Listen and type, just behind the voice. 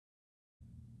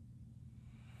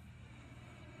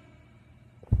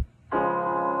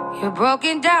You're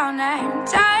broken down and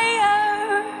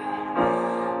tired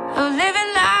of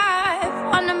living life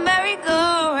on the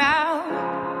merry-go-round,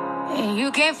 and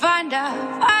you can't find a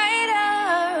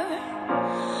fighter,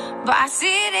 but I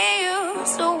see it in you,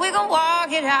 so we gon'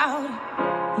 walk it out.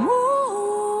 Move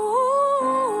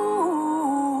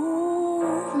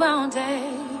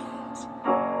mountains,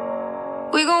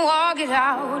 we gon' walk it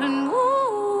out and move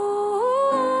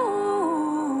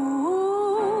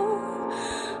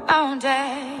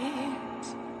mountains.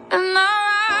 And I'll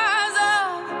rise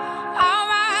up, I'll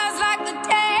rise like the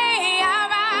day. I'll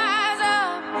rise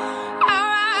up, I'll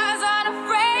rise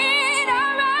unafraid.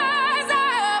 I'll rise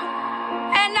up,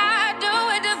 and I'll do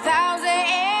it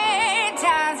 1,000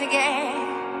 times again.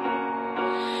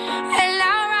 And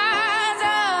I'll rise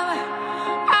up,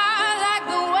 I'll like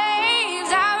the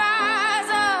waves. I'll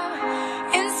rise up,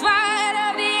 in spite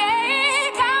of the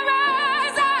ache. I'll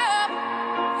rise up,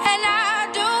 and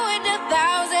I'll do it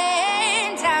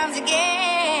 1,000 times again.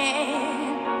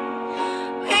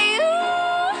 With you,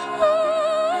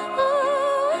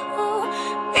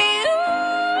 with you,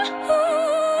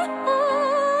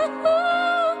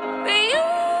 with you,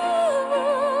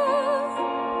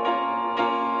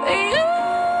 with you.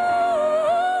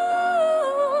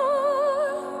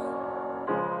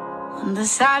 When the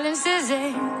silence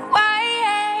isn't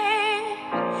quiet,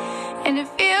 and it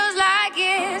feels like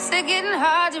it's getting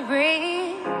hard to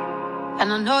breathe, and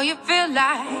I know you feel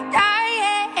like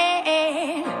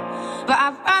dying, but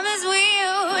I promise we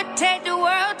would take the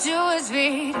world to its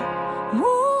feet.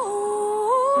 Move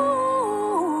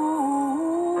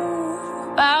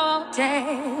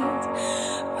mountains,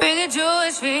 bring it to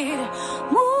its feet.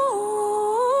 Move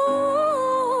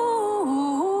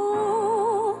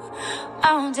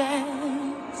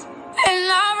mountains,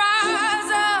 and I'll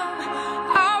rise up,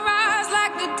 I'll rise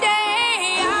like the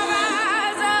day. I'll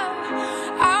rise up,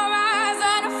 I'll rise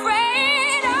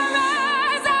unafraid. I'll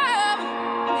rise up,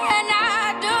 and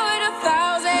I'll do it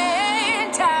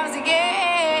 1,000 times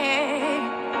again.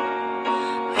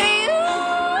 With you,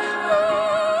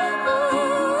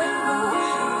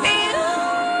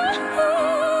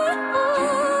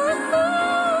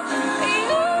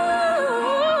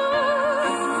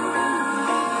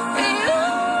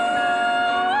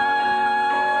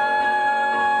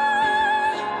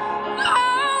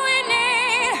 with you,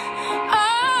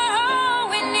 all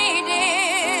we need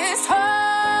is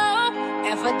hope,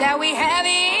 and for that we have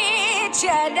each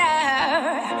other,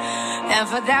 and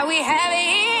for that we have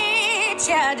each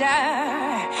other.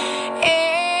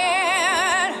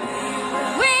 And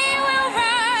we will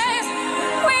rise,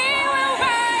 we will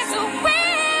rise, we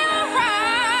will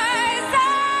rise.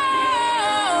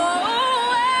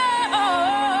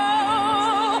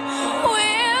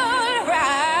 We'll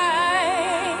rise.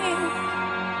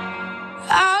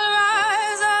 I'll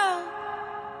rise up,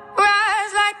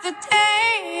 rise like the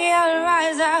day. I'll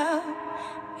rise up,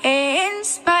 in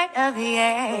spite of the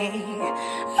ache.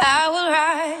 I will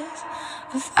rise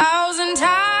 1,000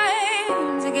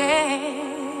 times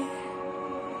again,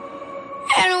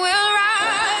 and we'll